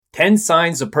10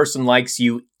 signs a person likes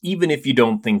you, even if you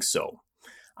don't think so.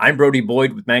 I'm Brody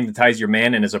Boyd with Magnetize Your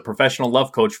Man, and as a professional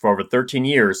love coach for over 13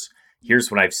 years, here's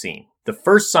what I've seen. The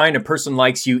first sign a person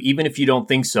likes you, even if you don't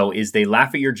think so, is they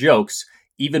laugh at your jokes,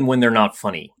 even when they're not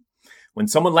funny. When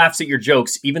someone laughs at your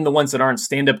jokes, even the ones that aren't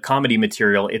stand-up comedy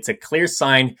material, it's a clear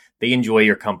sign they enjoy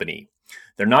your company.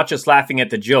 They're not just laughing at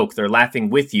the joke, they're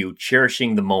laughing with you,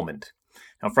 cherishing the moment.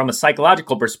 Now, from a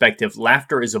psychological perspective,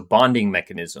 laughter is a bonding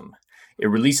mechanism. It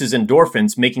releases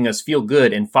endorphins, making us feel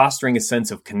good and fostering a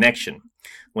sense of connection.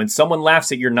 When someone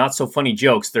laughs at your not-so-funny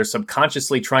jokes, they're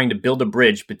subconsciously trying to build a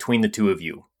bridge between the two of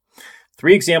you.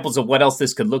 3 examples of what else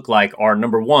this could look like are,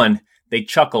 number 1, they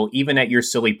chuckle even at your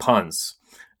silly puns.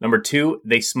 Number 2,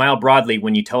 they smile broadly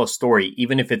when you tell a story,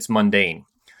 even if it's mundane.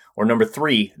 Or number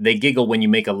 3, they giggle when you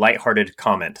make a lighthearted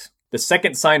comment. The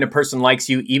second sign a person likes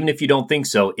you, even if you don't think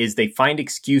so, is they find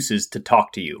excuses to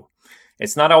talk to you.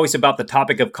 It's not always about the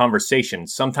topic of conversation.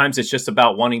 Sometimes it's just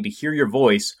about wanting to hear your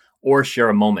voice or share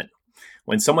a moment.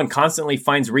 When someone constantly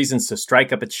finds reasons to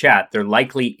strike up a chat, they're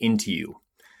likely into you.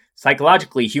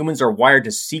 Psychologically, humans are wired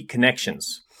to seek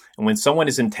connections. And when someone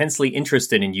is intensely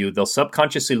interested in you, they'll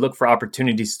subconsciously look for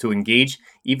opportunities to engage,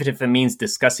 even if it means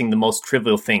discussing the most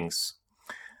trivial things.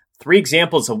 3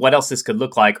 examples of what else this could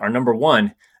look like are, number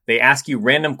 1, they ask you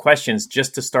random questions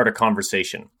just to start a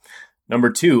conversation. Number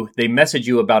 2, they message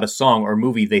you about a song or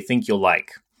movie they think you'll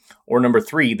like. Or number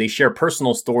 3, they share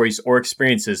personal stories or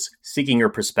experiences seeking your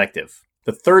perspective.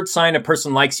 The third sign a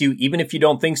person likes you, even if you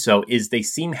don't think so, is they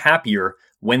seem happier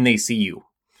when they see you.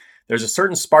 There's a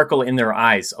certain sparkle in their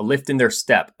eyes, a lift in their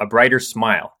step, a brighter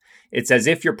smile. It's as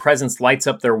if your presence lights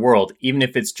up their world, even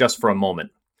if it's just for a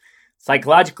moment.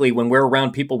 Psychologically, when we're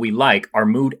around people we like, our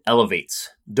mood elevates.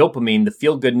 Dopamine, the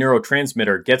feel-good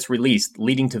neurotransmitter, gets released,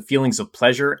 leading to feelings of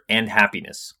pleasure and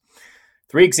happiness.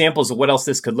 3 examples of what else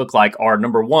this could look like are,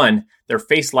 number 1, their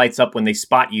face lights up when they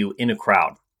spot you in a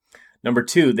crowd. Number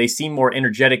 2, they seem more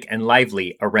energetic and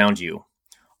lively around you.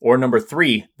 Or number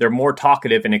 3, they're more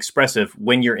talkative and expressive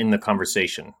when you're in the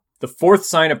conversation. The fourth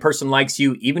sign a person likes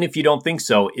you, even if you don't think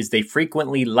so, is they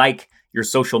frequently like your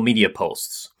social media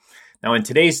posts. Now, in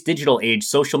today's digital age,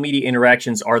 social media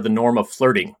interactions are the norm of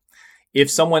flirting.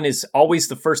 If someone is always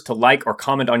the first to like or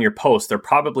comment on your post, they're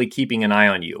probably keeping an eye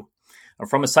on you.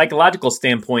 From a psychological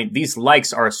standpoint, these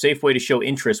likes are a safe way to show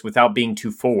interest without being too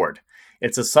forward.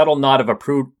 It's a subtle nod of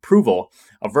approval,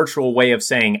 a virtual way of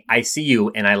saying, I see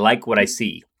you and I like what I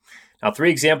see. Now,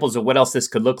 3 examples of what else this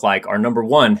could look like are, number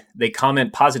 1, they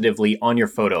comment positively on your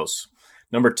photos.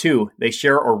 Number 2, they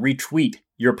share or retweet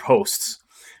your posts.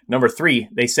 Number 3,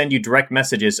 they send you direct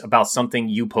messages about something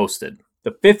you posted.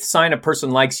 The 5th sign a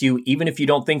person likes you, even if you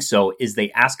don't think so, is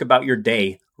they ask about your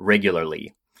day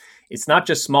regularly. It's not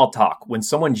just small talk. When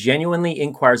someone genuinely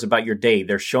inquires about your day,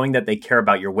 they're showing that they care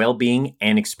about your well-being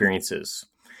and experiences.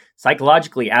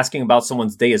 Psychologically, asking about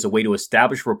someone's day is a way to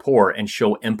establish rapport and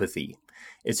show empathy.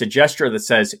 It's a gesture that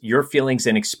says, your feelings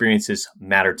and experiences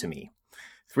matter to me.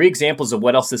 3 examples of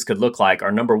what else this could look like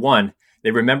are, number 1, they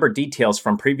remember details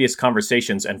from previous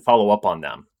conversations and follow up on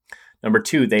them. Number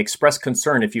 2, they express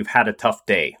concern if you've had a tough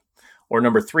day. Or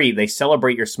number 3, they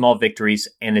celebrate your small victories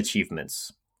and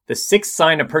achievements. The 6th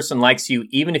sign a person likes you,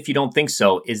 even if you don't think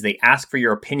so, is they ask for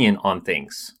your opinion on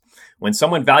things. When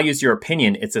someone values your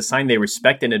opinion, it's a sign they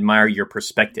respect and admire your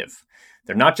perspective.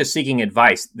 They're not just seeking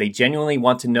advice, they genuinely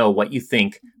want to know what you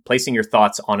think, placing your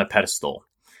thoughts on a pedestal.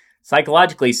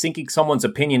 Psychologically, seeking someone's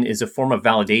opinion is a form of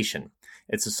validation.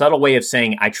 It's a subtle way of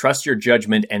saying, I trust your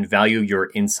judgment and value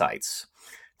your insights.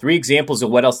 3 examples of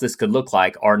what else this could look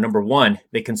like are, number 1,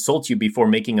 they consult you before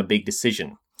making a big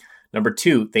decision. Number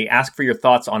 2, they ask for your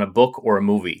thoughts on a book or a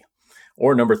movie.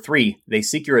 Or number 3, they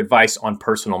seek your advice on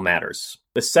personal matters.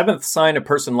 The 7th sign a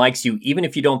person likes you, even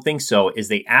if you don't think so, is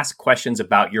they ask questions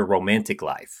about your romantic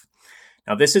life.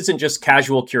 Now, this isn't just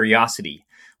casual curiosity.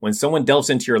 When someone delves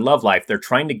into your love life, they're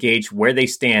trying to gauge where they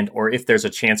stand or if there's a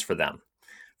chance for them.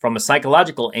 From a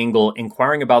psychological angle,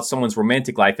 inquiring about someone's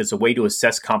romantic life is a way to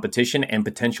assess competition and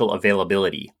potential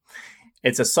availability.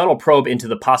 It's a subtle probe into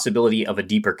the possibility of a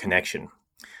deeper connection.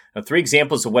 Now, 3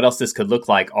 examples of what else this could look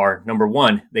like are, number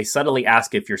 1, they subtly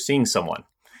ask if you're seeing someone.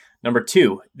 Number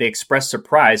 2, they express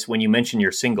surprise when you mention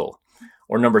you're single.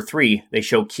 Or number 3, they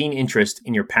show keen interest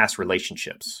in your past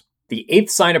relationships. The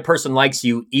 8th sign a person likes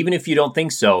you, even if you don't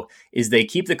think so, is they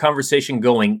keep the conversation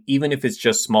going, even if it's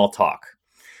just small talk.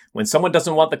 When someone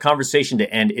doesn't want the conversation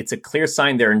to end, it's a clear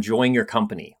sign they're enjoying your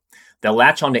company. They'll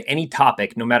latch onto any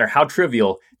topic, no matter how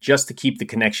trivial, just to keep the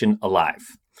connection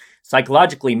alive.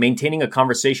 Psychologically, maintaining a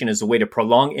conversation is a way to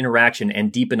prolong interaction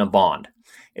and deepen a bond.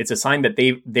 It's a sign that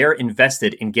they're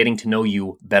invested in getting to know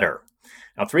you better.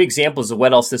 Now, 3 examples of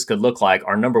what else this could look like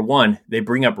are: number 1, they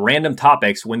bring up random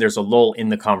topics when there's a lull in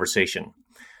the conversation.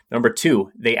 Number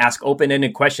 2, they ask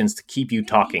open-ended questions to keep you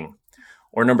talking.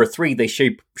 Or number 3, they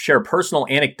share personal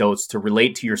anecdotes to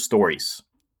relate to your stories.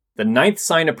 The 9th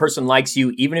sign a person likes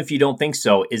you, even if you don't think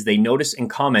so, is they notice and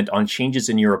comment on changes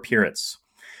in your appearance.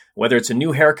 Whether it's a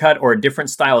new haircut or a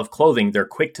different style of clothing, they're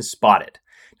quick to spot it.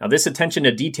 Now, this attention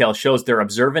to detail shows they're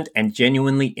observant and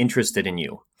genuinely interested in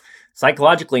you.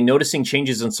 Psychologically, noticing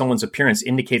changes in someone's appearance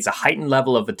indicates a heightened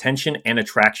level of attention and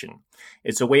attraction.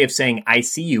 It's a way of saying, I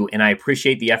see you and I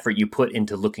appreciate the effort you put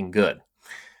into looking good.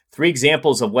 3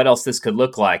 examples of what else this could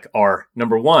look like are: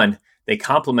 number 1, they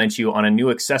compliment you on a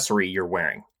new accessory you're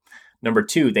wearing. Number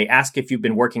 2, they ask if you've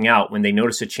been working out when they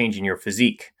notice a change in your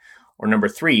physique. Or number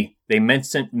 3, they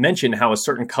mention how a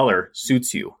certain color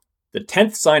suits you. The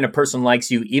 10th sign a person likes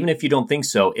you, even if you don't think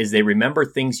so, is they remember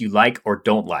things you like or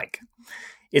don't like.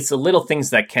 It's the little things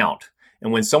that count.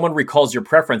 And when someone recalls your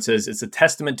preferences, it's a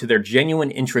testament to their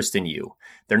genuine interest in you.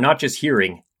 They're not just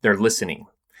hearing, they're listening.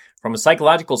 From a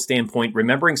psychological standpoint,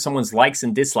 remembering someone's likes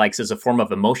and dislikes is a form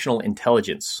of emotional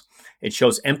intelligence. It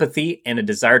shows empathy and a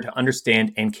desire to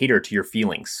understand and cater to your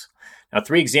feelings. Now,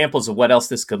 3 examples of what else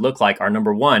this could look like are: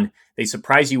 number 1, they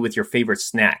surprise you with your favorite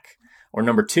snack. Or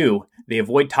number 2, they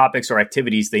avoid topics or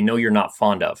activities they know you're not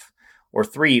fond of. Or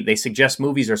 3, they suggest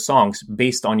movies or songs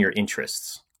based on your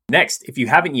interests. Next, if you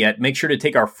haven't yet, make sure to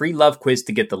take our free love quiz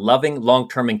to get the loving,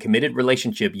 long-term, and committed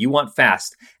relationship you want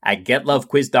fast at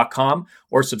getlovequiz.com,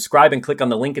 or subscribe and click on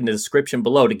the link in the description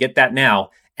below to get that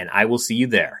now, and I will see you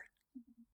there.